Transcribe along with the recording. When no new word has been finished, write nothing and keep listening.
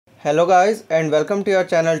Hello guys and welcome to your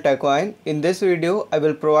channel TechWine. In this video I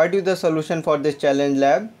will provide you the solution for this challenge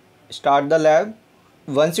lab. Start the lab.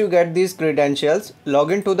 Once you get these credentials,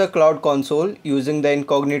 log into the Cloud Console using the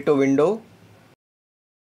incognito window.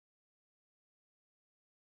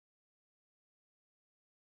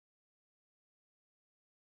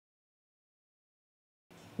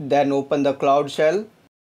 Then open the Cloud Shell.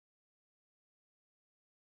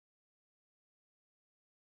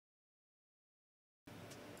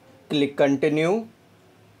 Click Continue.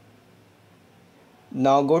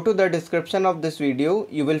 Now go to the description of this video.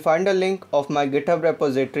 You will find a link of my GitHub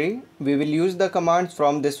repository. We will use the commands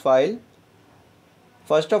from this file.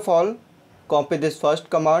 First of all, copy this first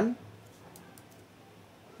command.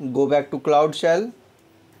 Go back to Cloud Shell.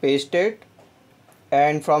 Paste it.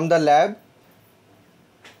 And from the lab,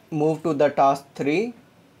 move to the task 3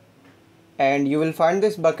 and you will find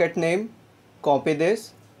this bucket name. Copy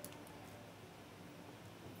this,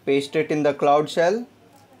 paste it in the Cloud Shell,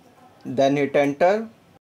 then hit enter.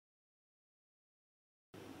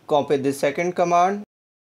 Copy the second command,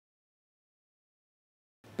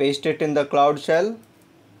 paste it in the Cloud Shell,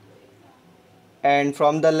 and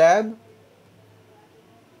from the lab,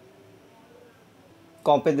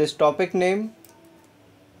 copy this topic name,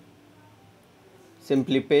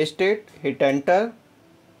 simply paste it, hit enter.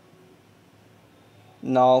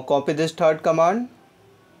 Now copy this third command,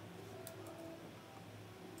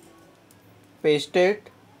 paste it,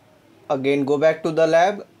 again go back to the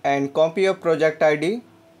lab and copy your project ID,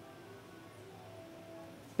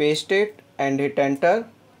 paste it and hit enter.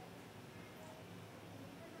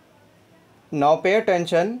 Now pay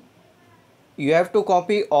attention, you have to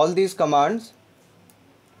copy all these commands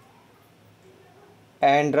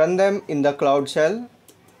and run them in the Cloud Shell.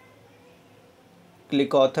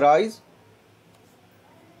 Click authorize,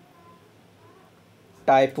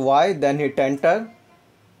 type Y, then hit enter.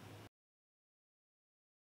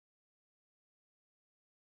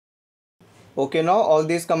 Okay, now all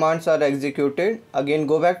these commands are executed. Again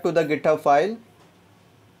go back to the GitHub file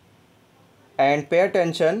and pay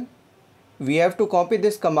attention. We have to copy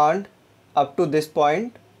this command up to this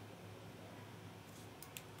point.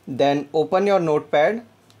 Then open your notepad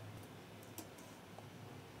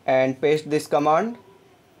and paste this command.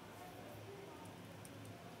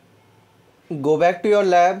 Go back to your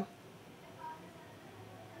lab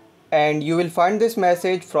and you will find this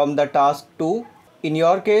message from the task 2. In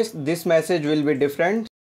your case, this message will be different.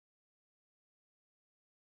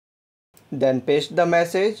 Then paste the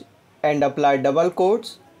message and apply double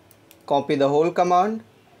quotes. Copy the whole command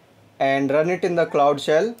and run it in the Cloud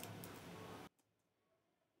Shell.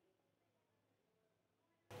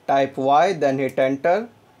 Type Y, then hit enter.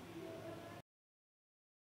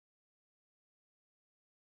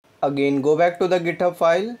 Again go back to the GitHub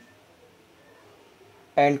file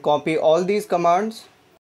and copy all these commands.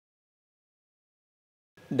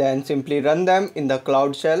 Then simply run them in the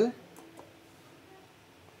Cloud Shell.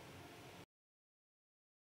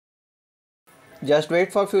 Just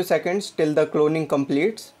wait for a few seconds till the cloning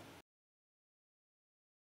completes.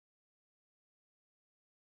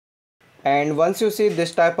 And once you see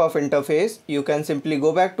this type of interface, you can simply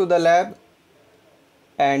go back to the lab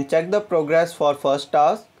and check the progress for first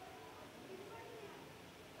task,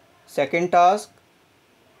 second task,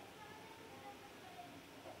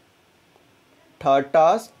 third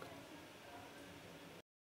task,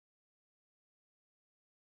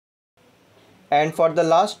 and for the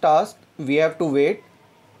last task we have to wait.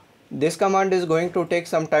 This command is going to take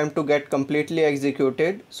some time to get completely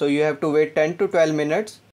executed, so you have to wait 10 to 12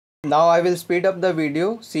 minutes. Now I will speed up the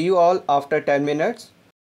video. See you all after 10 minutes.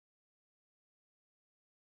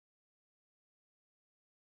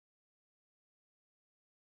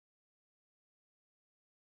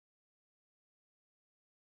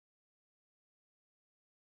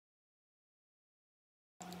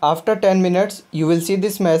 After 10 minutes, you will see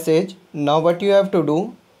this message. Now what you have to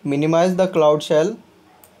do, minimize the Cloud Shell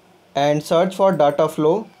and search for data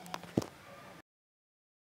flow.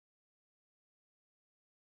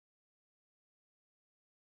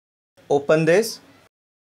 Open this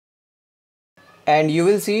and you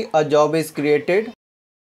will see a job is created.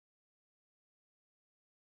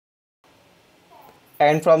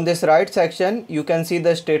 And from this right section, you can see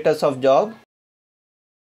the status of job.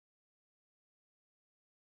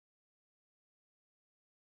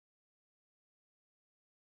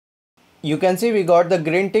 You can see we got the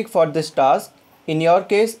green tick for this task. In your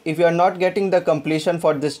case, if you are not getting the completion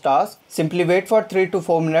for this task, simply wait for 3 to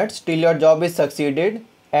 4 minutes till your job is succeeded.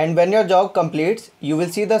 And when your job completes, you will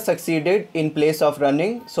see the succeeded in place of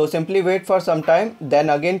running. So simply wait for some time,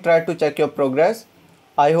 then again try to check your progress.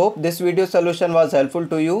 I hope this video solution was helpful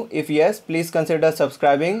to you. If yes, please consider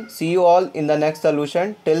subscribing. See you all in the next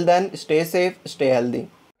solution. Till then, stay safe, stay healthy.